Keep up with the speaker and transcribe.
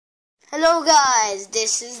Hello guys,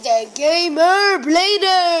 this is the Gamer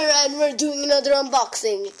Blader and we're doing another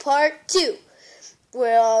unboxing, part 2.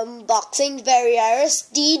 We're unboxing Various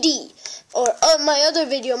DD. Or my other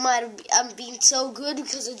video might have been so good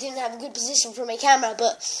because I didn't have a good position for my camera,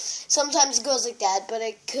 but sometimes it goes like that, but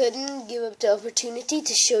I couldn't give up the opportunity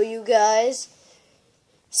to show you guys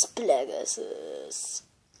Splegasus.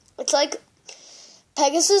 It's like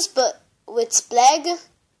Pegasus but with Spleg.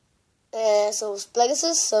 So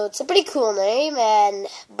Splegasus, so it's a pretty cool name,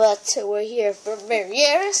 but we're here for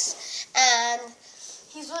Various, and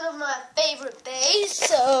he's one of my favorite bays,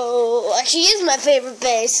 so actually he is my favorite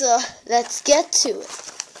bay, so let's get to it.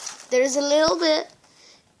 There's a little bit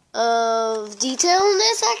of detail in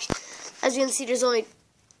this, actually. As you can see, there's only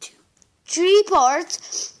three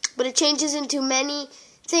parts, but it changes into many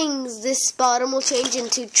things. This bottom will change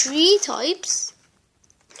into 3 types.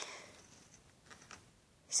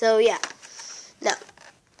 So yeah, now,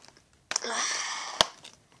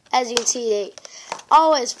 as you can see, they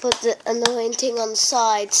always put the annoying thing on the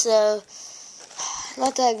side, so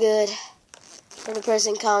not that good for the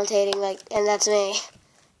person commentating, and that's me.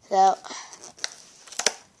 So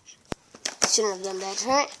shouldn't have done that,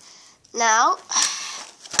 right? Now,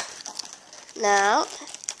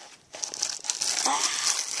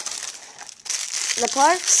 the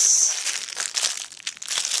parts.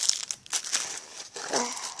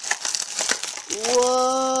 Whoa!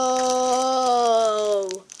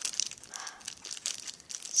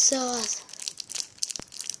 So awesome.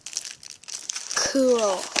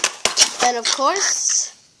 Cool. And of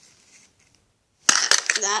course,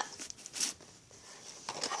 that.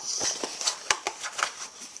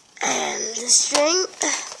 And the string,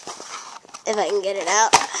 if I can get it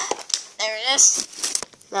out. There it is.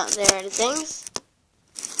 Now there are the things.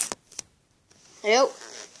 There you go.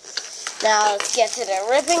 Now let's get to the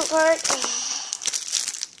ripping part.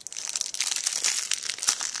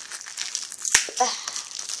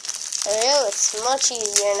 There we go, it's much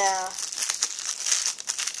easier now.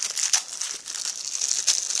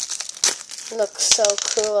 Looks so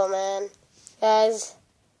cool, man. Guys,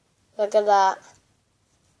 look at that.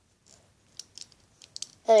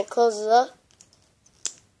 And it closes up.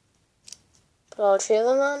 Put all 3 of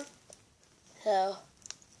them on. So,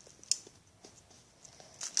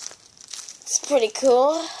 it's pretty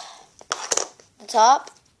cool. The top,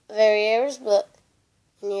 Various, but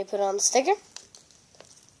you need to put on the sticker.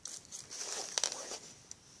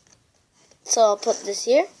 So I'll put this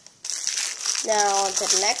here. Now on to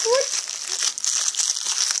the next one.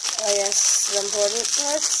 I guess the important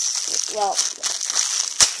parts. Well,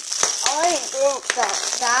 I think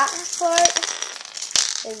that part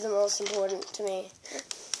is the most important to me.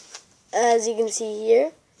 As you can see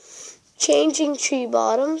here, changing 3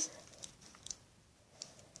 bottoms.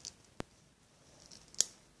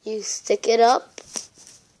 You stick it up.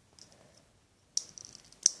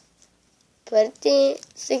 Put it in,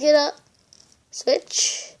 stick it up.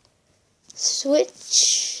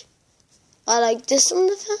 Switch. I like this one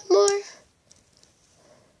more.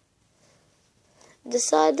 This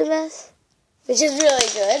side the best, which is really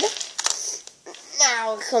good.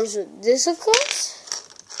 Now it comes with this, of course.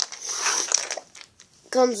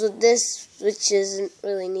 Comes with this, which isn't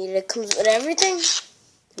really needed. It comes with everything.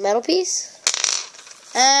 The metal piece.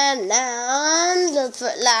 And now,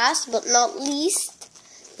 last but not least,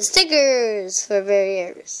 the stickers for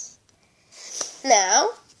Various.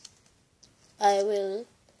 Now, I will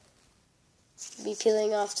be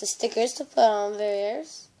peeling off the stickers to put on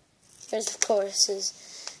Various. There's, of course,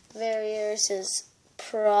 Various' this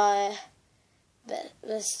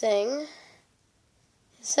thing.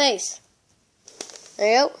 His face.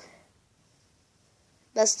 There you go.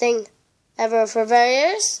 Best thing ever for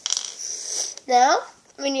Various. Now,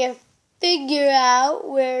 when you figure out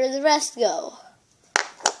where the rest go,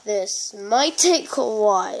 this might take a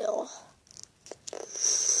while.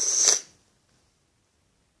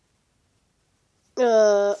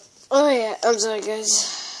 Oh yeah, I'm sorry guys.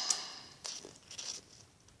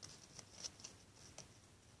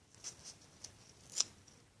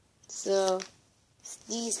 So,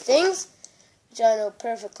 these things, which I know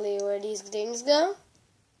perfectly where these things go,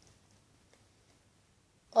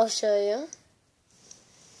 I'll show you.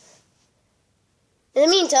 In the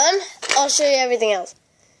meantime, I'll show you everything else.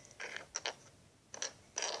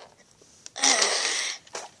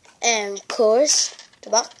 And of course,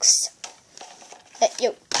 the box. Hey,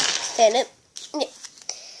 yo, stand up. Yeah.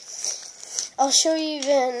 I'll show you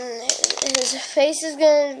even his face is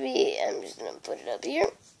gonna be. I'm just gonna put it up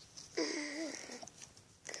here.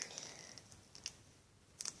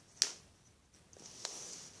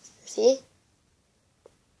 See?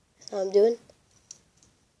 That's what I'm doing.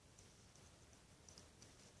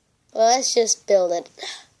 Well, let's just build it.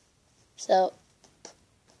 So,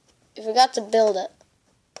 you forgot to build it.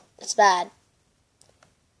 It's bad.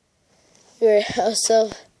 You're also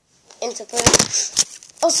into playing.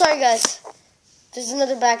 Oh, sorry guys. There's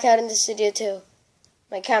another back out in the studio too.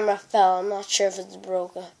 My camera fell. I'm not sure if it's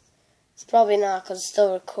broken. It's probably not because it's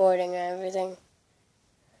still recording and everything.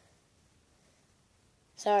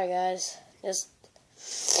 Sorry guys.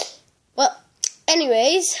 Well,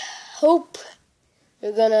 anyways, hope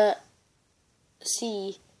you're gonna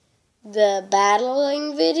see the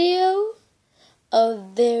battling video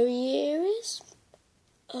of Barriers.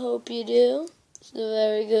 I hope you do. It's a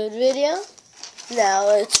very good video. Now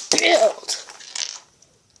let's build.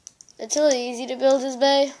 It's really easy to build this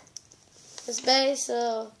bay.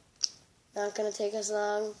 So not gonna take us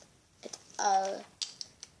long at all.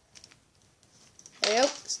 There you go,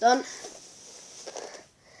 it's done.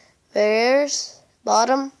 Barriers,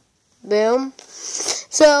 bottom, boom.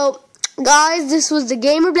 So guys, this was the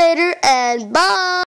Gamer Blader, and bye!